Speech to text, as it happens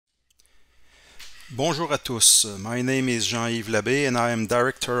Bonjour à tous. My name is Jean-Yves Labbe and I am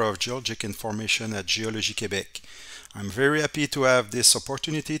Director of Geologic Information at Geologie Quebec. I'm very happy to have this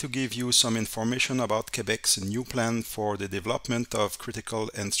opportunity to give you some information about Quebec's new plan for the development of critical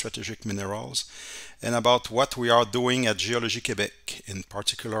and strategic minerals and about what we are doing at Geologie Quebec, in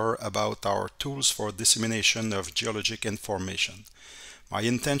particular about our tools for dissemination of geologic information. My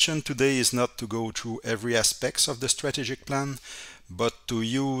intention today is not to go through every aspect of the strategic plan, but to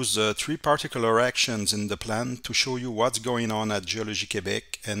use three particular actions in the plan to show you what's going on at Geologie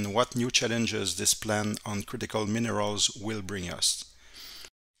Quebec and what new challenges this plan on critical minerals will bring us.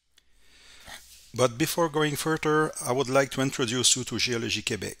 But before going further, I would like to introduce you to Geologie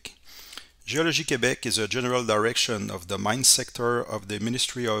Quebec. Geologie Quebec is a general direction of the mine sector of the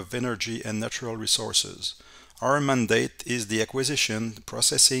Ministry of Energy and Natural Resources. Our mandate is the acquisition,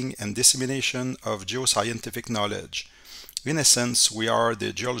 processing, and dissemination of geoscientific knowledge. In essence, we are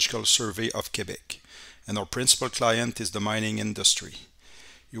the Geological Survey of Quebec, and our principal client is the mining industry.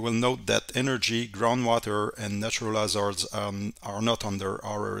 You will note that energy, groundwater, and natural hazards are not under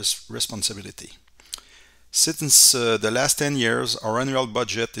our responsibility. Since the last 10 years, our annual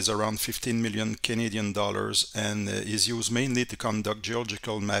budget is around 15 million Canadian dollars and is used mainly to conduct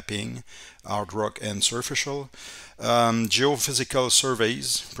geological mapping, hard rock and superficial, geophysical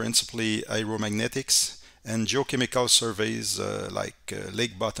surveys, principally aeromagnetics, and geochemical surveys like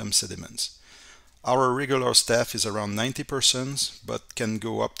lake bottom sediments. Our regular staff is around 90 persons, but can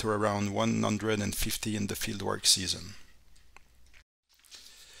go up to around 150 in the fieldwork season.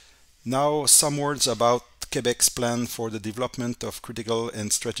 Now some words about Quebec's plan for the development of critical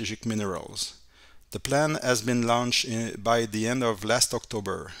and strategic minerals. The plan has been launched by the end of last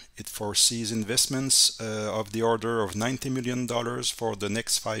October. It foresees investments of the order of $90 million for the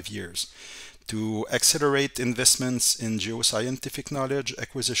next 5 years to accelerate investments in geoscientific knowledge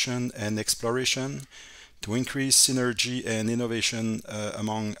acquisition and exploration, to increase synergy and innovation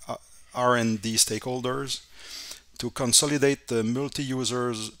among R&D stakeholders, to consolidate the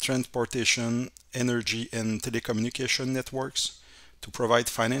multi-users transportation, energy and telecommunication networks, to provide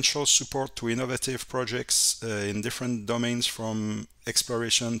financial support to innovative projects in different domains from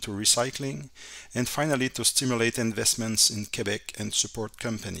exploration to recycling, and finally to stimulate investments in Quebec and support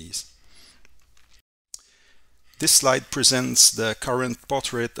companies. This slide presents the current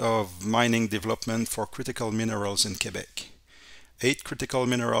portrait of mining development for critical minerals in Quebec. 8 critical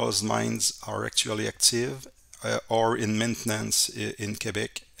minerals mines are actually active or in maintenance in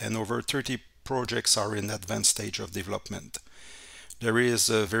Quebec, and over 30 projects are in advanced stage of development. There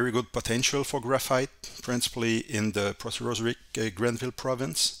is a very good potential for graphite, principally in the Proterozoic Grenville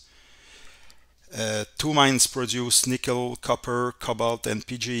province. 2 mines produce nickel, copper, cobalt and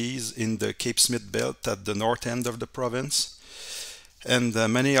PGEs in the Cape Smith belt at the north end of the province. And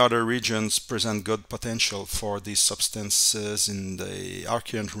many other regions present good potential for these substances in the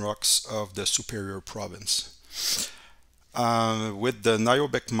Archean rocks of the Superior province. With the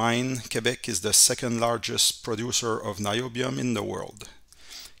Niobec mine, Quebec is the second largest producer of niobium in the world.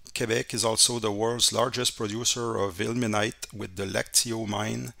 Quebec is also the world's largest producer of ilmenite with the Lactio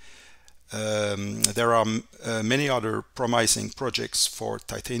mine. There are many other promising projects for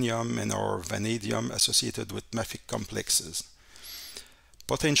titanium and or vanadium associated with mafic complexes.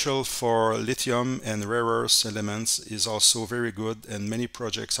 Potential for lithium and rare earth elements is also very good, and many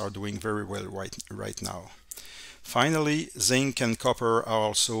projects are doing very well right now. Finally, zinc and copper are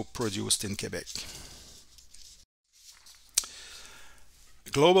also produced in Quebec.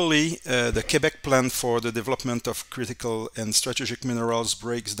 Globally, the Quebec Plan for the development of critical and strategic minerals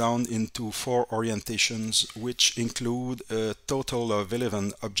breaks down into 4 orientations, which include a total of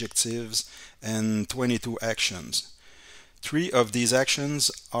 11 objectives and 22 actions. 3 of these actions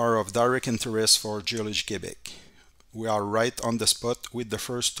are of direct interest for Geologie Quebec. We are right on the spot with the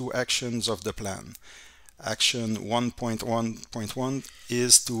first 2 actions of the plan. Action 1.1.1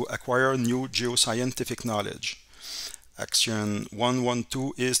 is to acquire new geoscientific knowledge. Action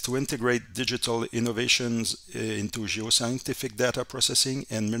 1.1.2 is to integrate digital innovations into geoscientific data processing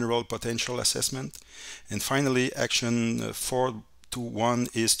and mineral potential assessment. And finally, Action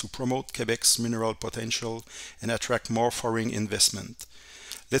 4.2.1 is to promote Quebec's mineral potential and attract more foreign investment.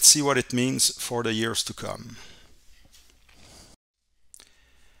 Let's see what it means for the years to come.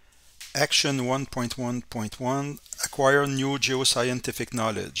 Action 1.1.1 Acquire new geoscientific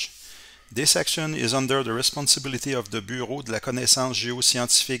knowledge. This action is under the responsibility of the Bureau de la Connaissance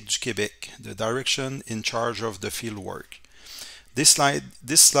Géoscientifique du Québec, the direction in charge of the fieldwork. This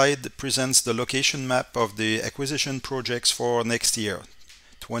slide presents the location map of the acquisition projects for next year,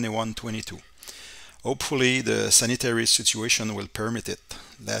 21-22. Hopefully the sanitary situation will permit it.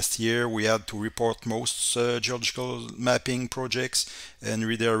 Last year, we had to report most geological mapping projects and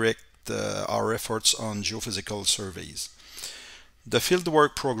redirect our efforts on geophysical surveys. The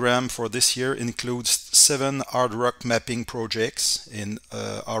fieldwork program for this year includes 7 hard rock mapping projects in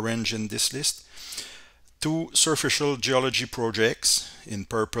orange in this list, 2 superficial geology projects in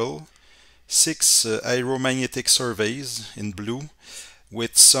purple, 6 aeromagnetic surveys in blue,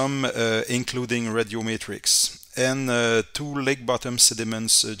 with some including radiometrics, and 2 lake bottom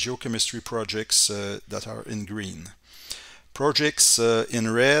sediments geochemistry projects that are in green. Projects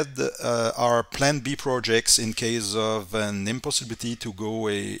in red are Plan B projects in case of an impossibility to go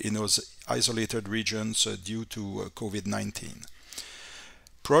in those isolated regions due to COVID-19.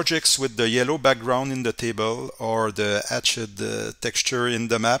 Projects with the yellow background in the table or the hatched texture in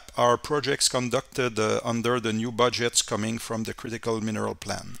the map are projects conducted under the new budgets coming from the Critical Mineral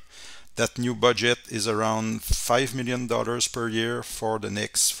Plan. That new budget is around $5 million per year for the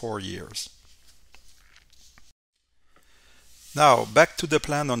next 4 years. Now, back to the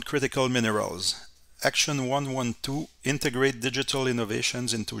plan on critical minerals. Action 112, integrate digital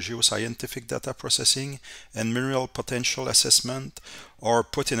innovations into geoscientific data processing and mineral potential assessment, or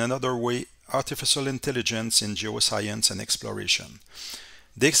put in another way, artificial intelligence in geoscience and exploration.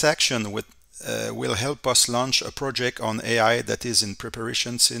 This action will help us launch a project on AI that is in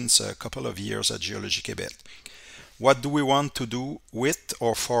preparation since a couple of years at Geologie Quebec. What do we want to do with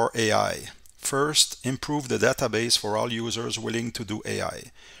or for AI? First, improve the database for all users willing to do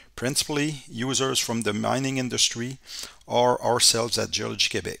AI, principally users from the mining industry or ourselves at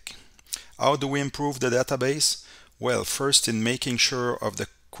Geologie Quebec. How do we improve the database? Well, first in making sure of the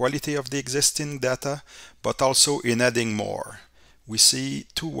quality of the existing data, but also in adding more. We see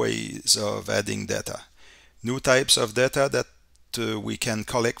 2 ways of adding data. New types of data that we can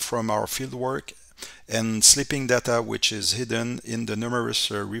collect from our fieldwork, and sleeping data which is hidden in the numerous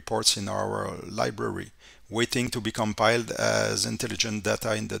reports in our library, waiting to be compiled as intelligent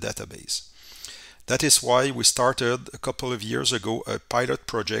data in the database. That is why we started a couple of years ago a pilot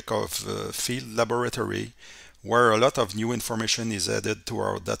project of field laboratory where a lot of new information is added to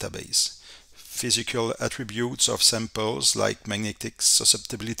our database. Physical attributes of samples like magnetic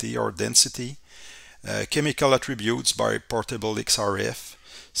susceptibility or density, chemical attributes by portable XRF,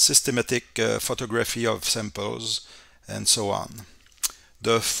 systematic photography of samples, and so on.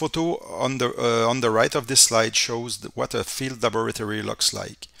 The photo on the right of this slide shows what a field laboratory looks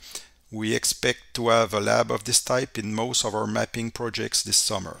like. We expect to have a lab of this type in most of our mapping projects this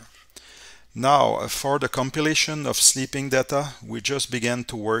summer. Now, for the compilation of sleeping data, we just began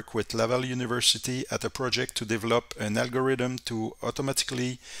to work with Laval University at a project to develop an algorithm to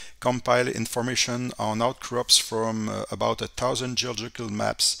automatically compile information on outcrops from about 1,000 geological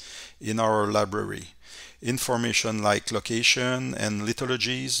maps in our library. Information like location and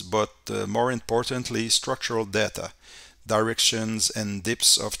lithologies, but more importantly, structural data, directions and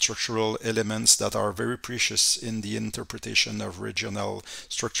depths of structural elements that are very precious in the interpretation of regional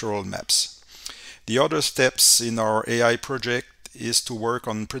structural maps. The other steps in our AI project is to work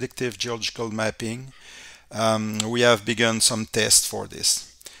on predictive geological mapping. We have begun some tests for this.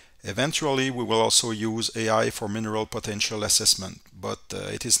 Eventually, we will also use AI for mineral potential assessment, but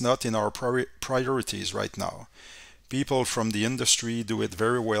it is not in our priorities right now. People from the industry do it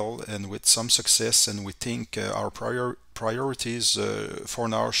very well and with some success, and we think our priorities for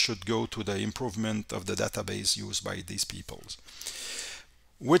now should go to the improvement of the database used by these people.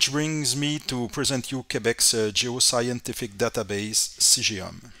 Which brings me to present you Quebec's geoscientific database,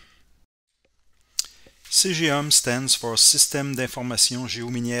 CGIOM. CGIOM stands for Système d'Information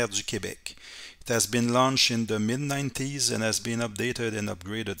Géominière du Québec. It has been launched in the mid-90s and has been updated and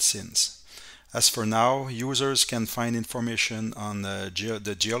upgraded since. As for now, users can find information on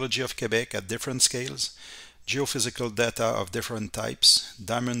the geology of Quebec at different scales, geophysical data of different types,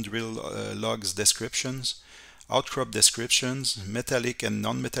 diamond drill logs descriptions, outcrop descriptions, metallic and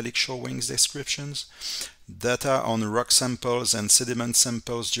non-metallic showings descriptions, data on rock samples and sediment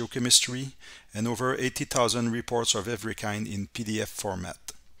samples geochemistry, and over 80,000 reports of every kind in PDF format.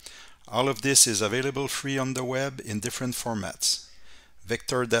 All of this is available free on the web in different formats.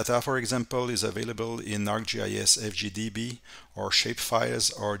 Vector data, for example, is available in ArcGIS FGDB or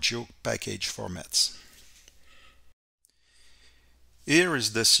shapefiles or GeoPackage formats. Here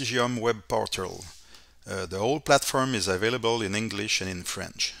is the CGIOM web portal. The whole platform is available in English and in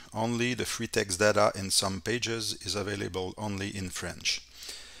French. Only the free text data in some pages is available only in French.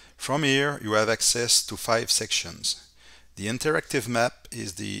 From here, you have access to 5 sections. The interactive map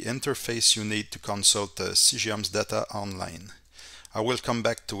is the interface you need to consult CGIOM's data online. I will come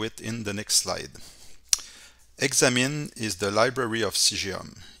back to it in the next slide. Examine is the library of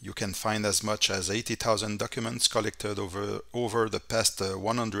CGIOM. You can find as much as 80,000 documents collected over the past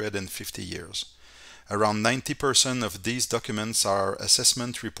 150 years. Around 90% of these documents are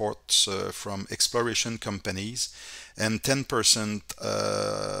assessment reports from exploration companies, and around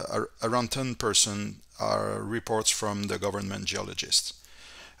 10% are reports from the government geologists.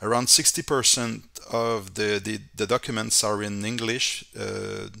 Around 60% of the documents are in English,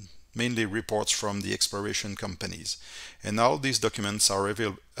 mainly reports from the exploration companies. And all these documents are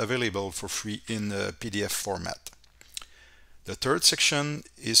available for free in PDF format. The third section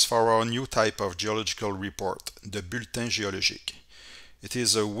is for our new type of geological report, the Bulletin Geologique. It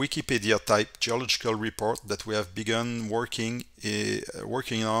is a Wikipedia type geological report that we have begun working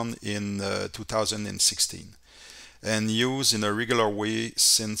on in 2016 and use in a regular way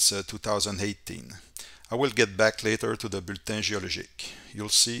since 2018. I will get back later to the Bulletin Geologique. You'll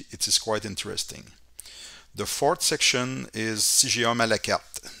see it is quite interesting. The fourth section is CGIOM à la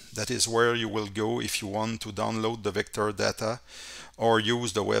carte. That is where you will go if you want to download the vector data or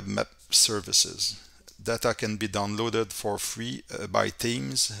use the web map services. Data can be downloaded for free by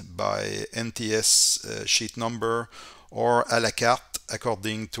themes, by NTS sheet number, or à la carte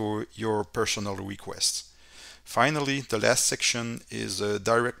according to your personal requests. Finally, the last section is a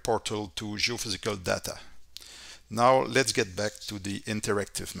direct portal to geophysical data. Now let's get back to the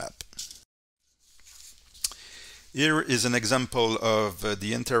interactive map. Here is an example of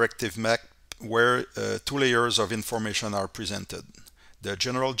the interactive map where two layers of information are presented, the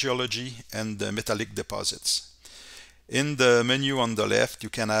general geology and the metallic deposits. In the menu on the left, you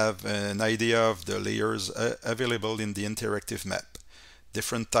can have an idea of the layers available in the interactive map.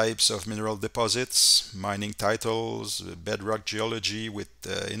 Different types of mineral deposits, mining titles, bedrock geology with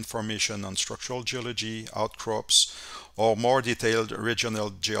information on structural geology, outcrops, or more detailed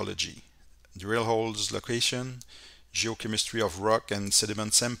regional geology, drill holes location, geochemistry of rock and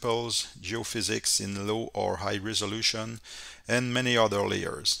sediment samples, geophysics in low or high resolution, and many other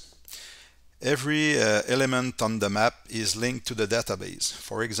layers. Every element on the map is linked to the database.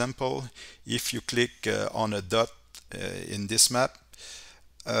 For example, if you click on a dot in this map,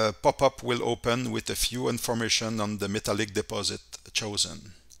 a pop-up will open with a few information on the metallic deposit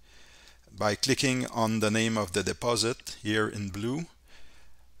chosen. By clicking on the name of the deposit, here in blue,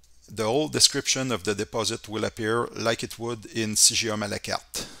 the whole description of the deposit will appear like it would in CGIOM à la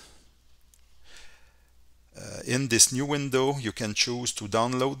carte. In this new window, you can choose to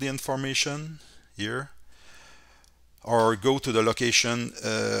download the information here, or go to the location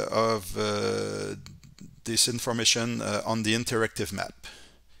of this information on the interactive map.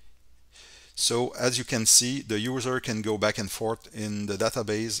 So as you can see, the user can go back and forth in the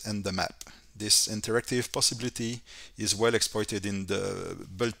database and the map. This interactive possibility is well exploited in the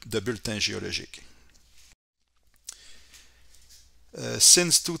Bulletin Geologique.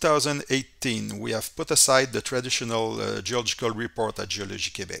 Since 2018, we have put aside the traditional geological report at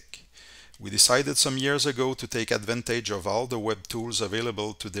Geologie Quebec. We decided some years ago to take advantage of all the web tools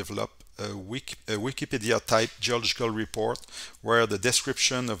available to develop a Wikipedia-type geological report where the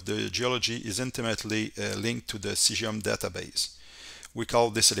description of the geology is intimately linked to the CGIOM database. We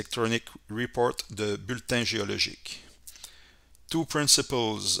call this electronic report the Bulletin Geologique. Two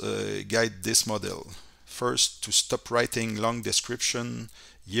principles guide this model. First, to stop writing long description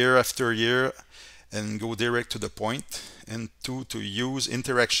year after year and go direct to the point, and two, to use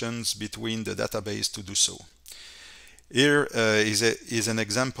interactions between the database to do so. Here is an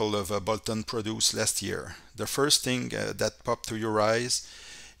example of a bulletin produced last year. The first thing that popped to your eyes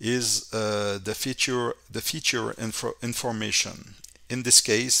is the feature information. In this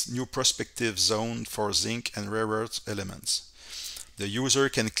case, new prospective zone for zinc and rare earth elements. The user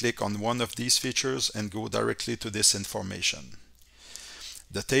can click on one of these features and go directly to this information.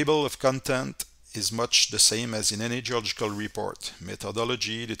 The table of content is much the same as in any geological report: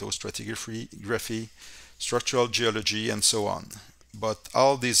 methodology, lithostratigraphy, structural geology, and so on. But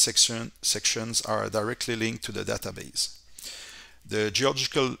all these sections are directly linked to the database. The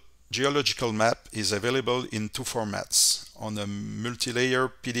geological map is available in two formats: on a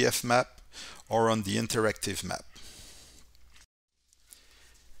multi-layer PDF map or on the interactive map.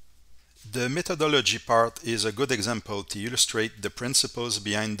 The methodology part is a good example to illustrate the principles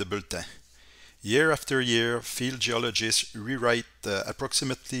behind the bulletin. Year after year, field geologists rewrite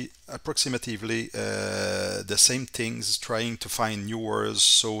approximately the same things, trying to find new words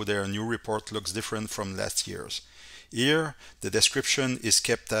so their new report looks different from last year's. Here, the description is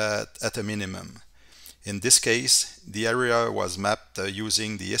kept at a minimum. In this case, the area was mapped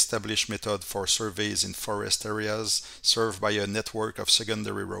using the established method for surveys in forest areas served by a network of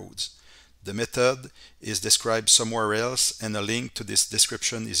secondary roads. The method is described somewhere else and a link to this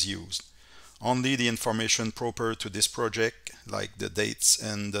description is used. Only the information proper to this project, like the dates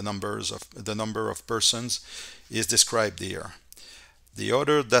and the number of persons, is described here. The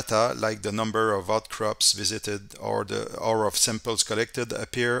other data, like the number of outcrops visited or of samples collected,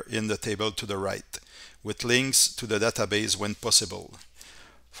 appear in the table to the right, with links to the database when possible.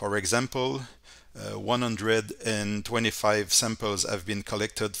 For example, 125 samples have been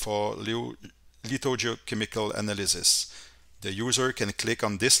collected for lithogeochemical analysis. The user can click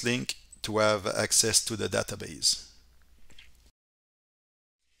on this link to have access to the database.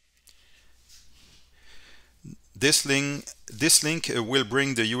 This link will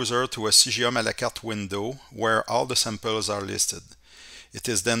bring the user to a CGM à la carte window where all the samples are listed. It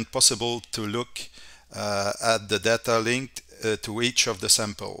is then possible to look at the data linked to each of the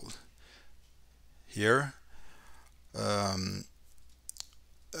samples. Here, to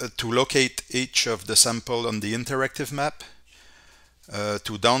locate each of the sample on the interactive map,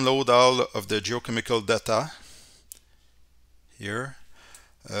 to download all of the geochemical data here,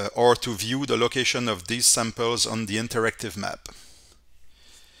 or to view the location of these samples on the interactive map.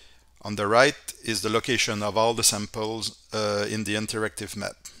 On the right is the location of all the samples in the interactive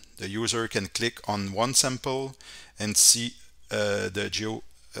map. The user can click on one sample and see the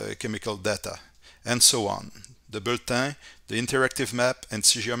geochemical data, and so on. The bulletin, the interactive map, and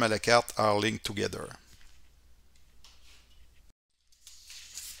CGM à la carte are linked together.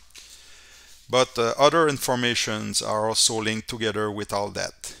 But other informations are also linked together with all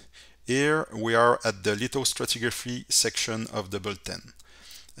that. Here we are at the lithostratigraphy section of the bulletin.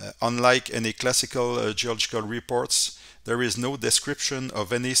 Unlike any classical geological reports, there is no description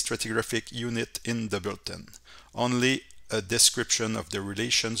of any stratigraphic unit in the bulletin, only a description of the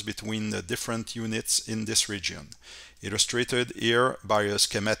relations between the different units in this region, illustrated here by a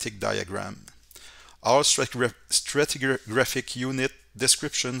schematic diagram. All stratigraphic unit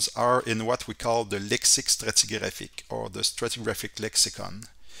descriptions are in what we call the lexic stratigraphic, or the stratigraphic lexicon.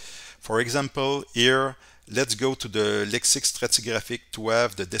 For example, here, let's go to the lexic stratigraphic to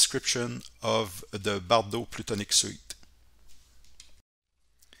have the description of the Bardo plutonic suite.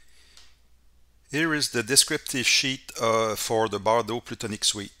 Here is the descriptive sheet for the Bardo plutonic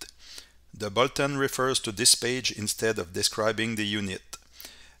suite. The bulletin refers to this page instead of describing the unit.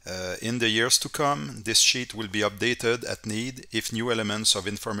 In the years to come, this sheet will be updated at need if new elements of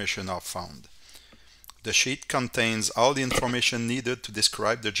information are found. The sheet contains all the information needed to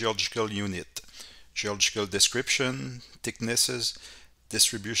describe the geological unit: geological description, thicknesses,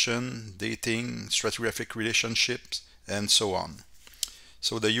 distribution, dating, stratigraphic relationships, and so on.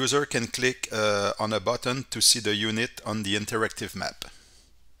 So the user can click on a button to see the unit on the interactive map.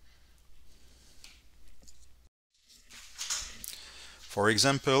 For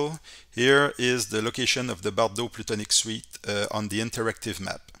example, here is the location of the Bardo plutonic suite on the interactive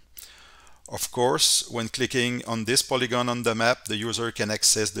map. Of course, when clicking on this polygon on the map, the user can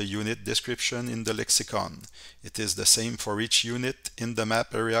access the unit description in the lexicon. It is the same for each unit in the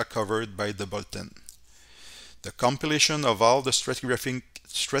map area covered by the bulletin. The compilation of all the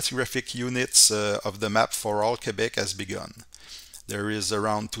stratigraphic units of the map for all Quebec has begun. There is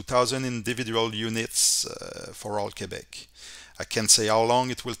around 2,000 individual units for all Quebec. I can't say how long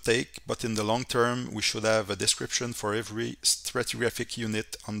it will take, but in the long term, we should have a description for every stratigraphic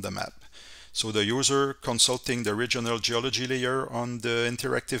unit on the map. So the user consulting the regional geology layer on the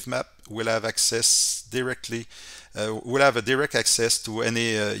interactive map will have a direct access to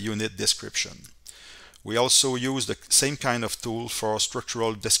any unit description. We also use the same kind of tool for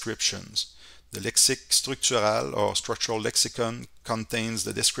structural descriptions. The lexique structural or structural lexicon contains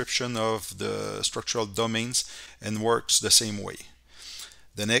the description of the structural domains and works the same way.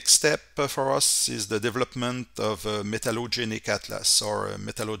 The next step for us is the development of a metallogenic atlas or a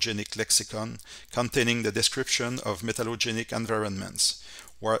metallogenic lexicon containing the description of metallogenic environments.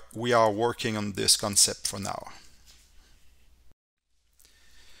 We are working on this concept for now.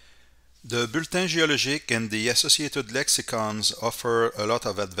 The Bulletin Geologic and the associated lexicons offer a lot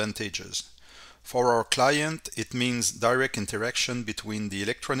of advantages. For our client, it means direct interaction between the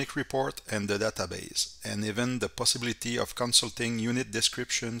electronic report and the database, and even the possibility of consulting unit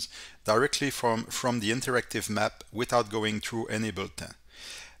descriptions directly from the interactive map without going through any bulletin.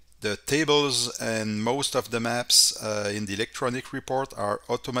 The tables and most of the maps in the electronic report are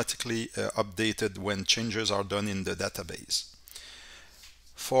automatically updated when changes are done in the database.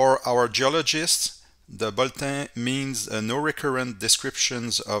 For our geologists, the bulletin means no recurrent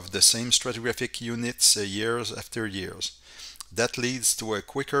descriptions of the same stratigraphic units years after years. That leads to a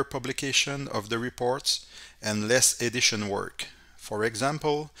quicker publication of the reports and less edition work. For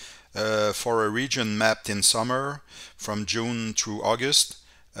example, for a region mapped in summer from June through August.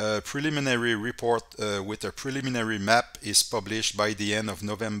 A preliminary report with a preliminary map is published by the end of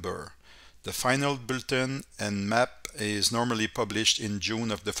November. The final bulletin and map is normally published in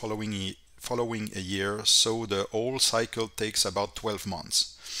June of the following year, so the whole cycle takes about 12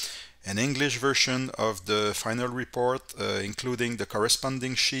 months. An English version of the final report, including the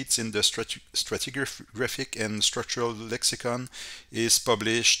corresponding sheets in the stratigraphic and structural lexicon, is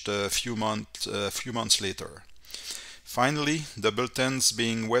published a few months later. Finally, the bulletins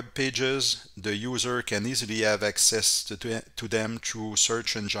being web pages, the user can easily have access to them through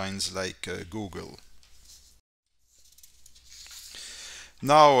search engines like Google.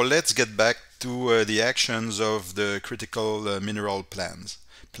 Now let's get back to the actions of the critical mineral plan.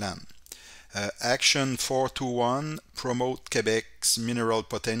 Action 421, promote Quebec's mineral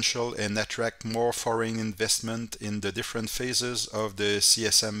potential and attract more foreign investment in the different phases of the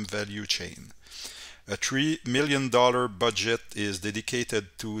CSM value chain. A $3 million budget is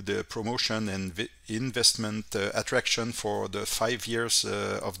dedicated to the promotion and investment attraction for the 5 years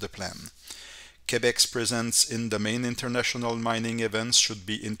of the plan. Quebec's presence in the main international mining events should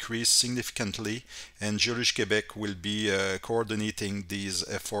be increased significantly, and Geologie Quebec will be coordinating these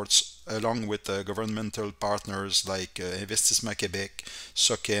efforts along with governmental partners like Investissement Québec,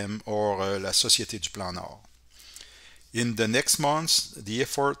 SOCEM, or la Société du Plan Nord. In the next months, the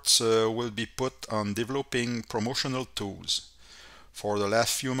efforts will be put on developing promotional tools. For the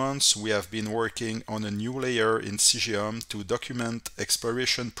last few months, we have been working on a new layer in CGM to document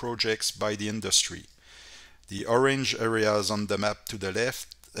exploration projects by the industry. The orange areas on the map to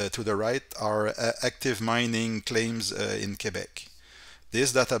the right are active mining claims in Quebec.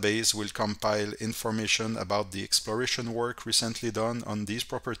 This database will compile information about the exploration work recently done on these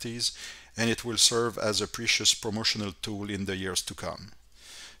properties, and it will serve as a precious promotional tool in the years to come.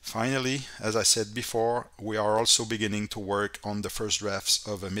 Finally, as I said before, we are also beginning to work on the first drafts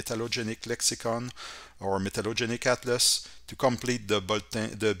of a metallogenic lexicon or metallogenic atlas to complete the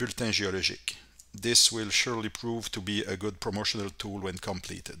bulletin Geologic. This will surely prove to be a good promotional tool when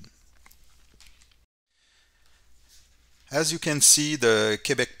completed. As you can see, the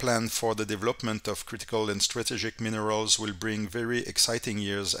Quebec Plan for the development of critical and strategic minerals will bring very exciting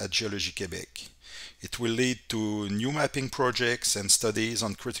years at Geologie Quebec. It will lead to new mapping projects and studies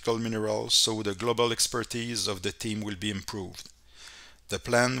on critical minerals, so the global expertise of the team will be improved. The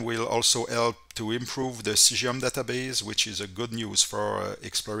plan will also help to improve the CGM database, which is a good news for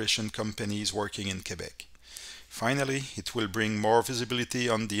exploration companies working in Quebec. Finally, it will bring more visibility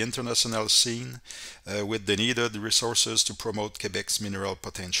on the international scene with the needed resources to promote Quebec's mineral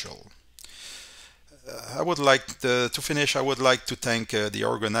potential. To finish, I would like to thank the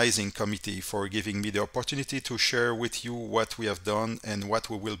organizing committee for giving me the opportunity to share with you what we have done and what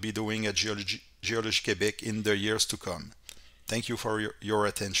we will be doing at Geologie Quebec in the years to come. Thank you for your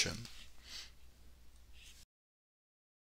attention.